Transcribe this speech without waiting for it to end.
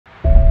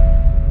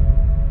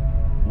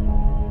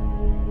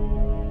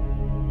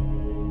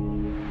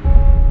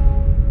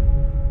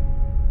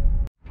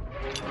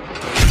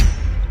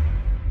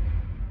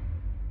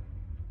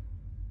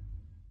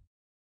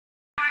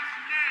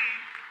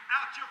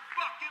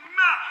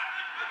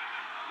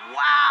mouth.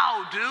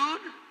 Wow,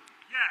 dude.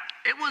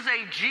 Yeah. It was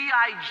a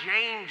G.I.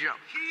 Jane joke.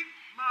 Keep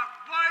my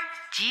wife's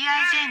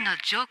G.I. Jane の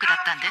ジョークだっ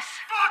たんで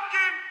す。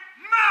 fucking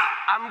mouth.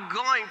 I'm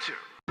going to.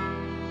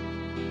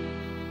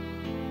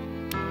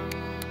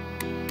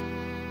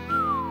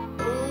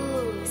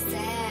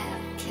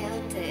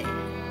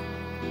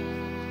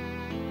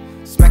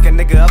 Smack a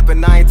nigga up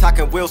and I ain't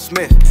talking Will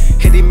Smith.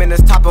 Hit him in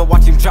his top and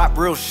watch him drop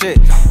real shit.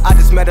 I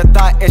just met a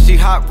thought and she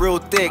hot real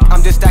thick.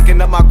 I'm just stacking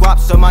up my guap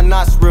so my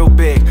knots real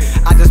big.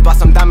 I just bought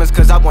some diamonds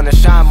cause I wanna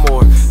shine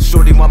more.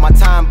 Shorty want my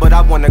time but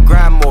I wanna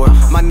grind more.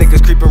 My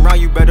niggas creeping around,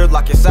 you better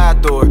lock your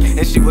side door.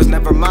 And she was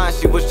never mine,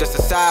 she was just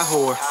a side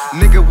whore.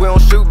 Nigga, we don't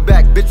shoot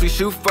back, bitch, we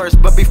shoot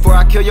first. But before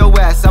I kill your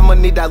ass, I'ma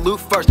need that loot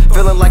first.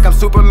 Feeling like I'm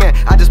Superman,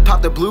 I just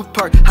popped the blue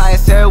perk. High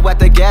as hell at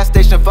the gas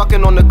station,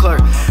 fucking on the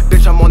clerk.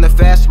 Bitch, I'm on the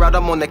fast route,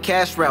 I'm on the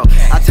cash route.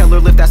 I tell her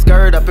lift that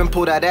skirt up and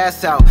pull that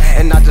ass out.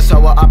 And I just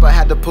saw her up, I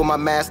had to pull my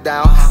mask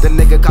down. The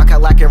nigga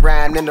cock-a-lack and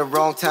ran in the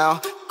wrong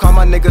town. Call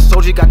my nigga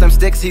Soldier, got them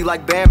sticks, he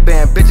like Bam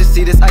Bam. Bitches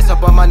see this ice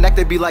up on my neck,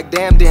 they be like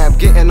damn damn.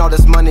 Getting all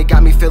this money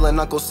got me feeling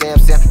Uncle Sam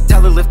Sam.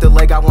 Tell her lift the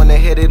leg, I wanna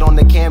hit it on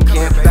the cam.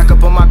 Back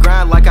up on my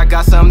grind like I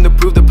got something to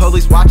prove. The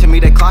police watching me,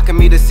 they clocking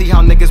me to see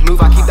how niggas move.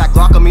 I keep that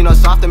Glock on me, no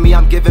soft on me.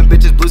 I'm giving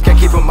bitches blues, can't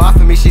keep them off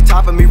of me. She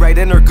topping me right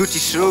in her Gucci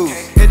shoes.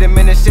 Hit him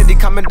in his shit, he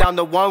coming down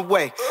the one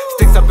way.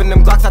 Sticks up in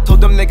them Glocks, I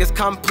told them niggas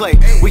come play.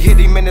 We hit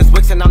him in his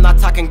wicks and I'm not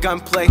talking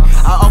gunplay.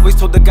 I always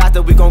told the guys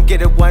that we gon'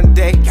 get it one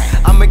day.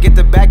 I'ma get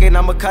the bag and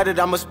I'ma cut it,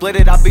 I'ma split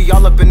it. I'll be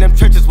all up in them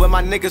trenches with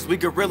my niggas, we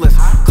gorillas.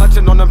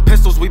 Clutching on them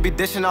pistols, we be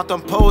dishing out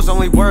them poles.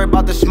 Only worry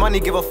about this money,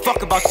 give a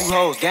fuck about you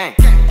hoes, gang.